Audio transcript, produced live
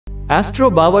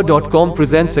Astrobaba.com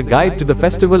presents a guide to the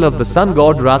festival of the sun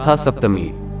god Ratha Saptami.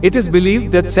 It is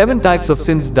believed that 7 types of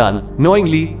sins done,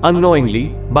 knowingly, unknowingly,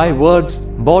 by words,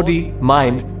 body,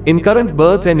 mind, in current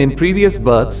birth and in previous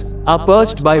births, are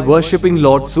purged by worshipping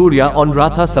Lord Surya on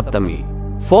Ratha Saptami.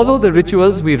 Follow the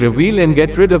rituals we reveal and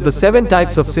get rid of the 7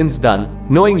 types of sins done,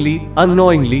 knowingly,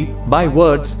 unknowingly, by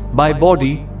words, by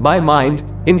body, by mind,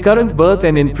 in current birth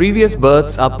and in previous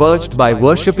births are purged by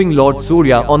worshipping Lord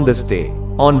Surya on this day.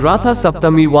 On Ratha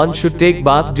Saptami one should take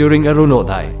bath during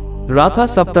Arunodaya. Ratha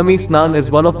Saptami Snan is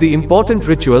one of the important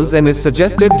rituals and is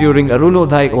suggested during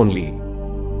Arunodaya only.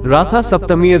 Ratha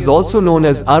Saptami is also known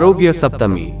as Arogya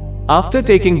Saptami. After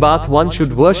taking bath one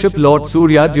should worship Lord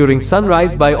Surya during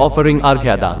sunrise by offering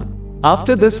Argya.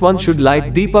 After this one should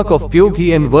light Deepak of pure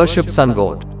ghee and worship sun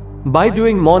god. By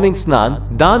doing morning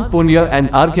Snan, Dan Punya and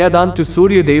Argyadan to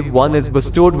Surya Dev one is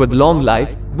bestowed with long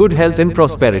life, good health and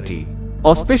prosperity.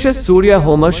 Auspicious Surya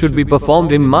Homa should be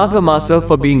performed in Magha Masa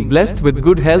for being blessed with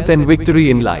good health and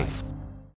victory in life.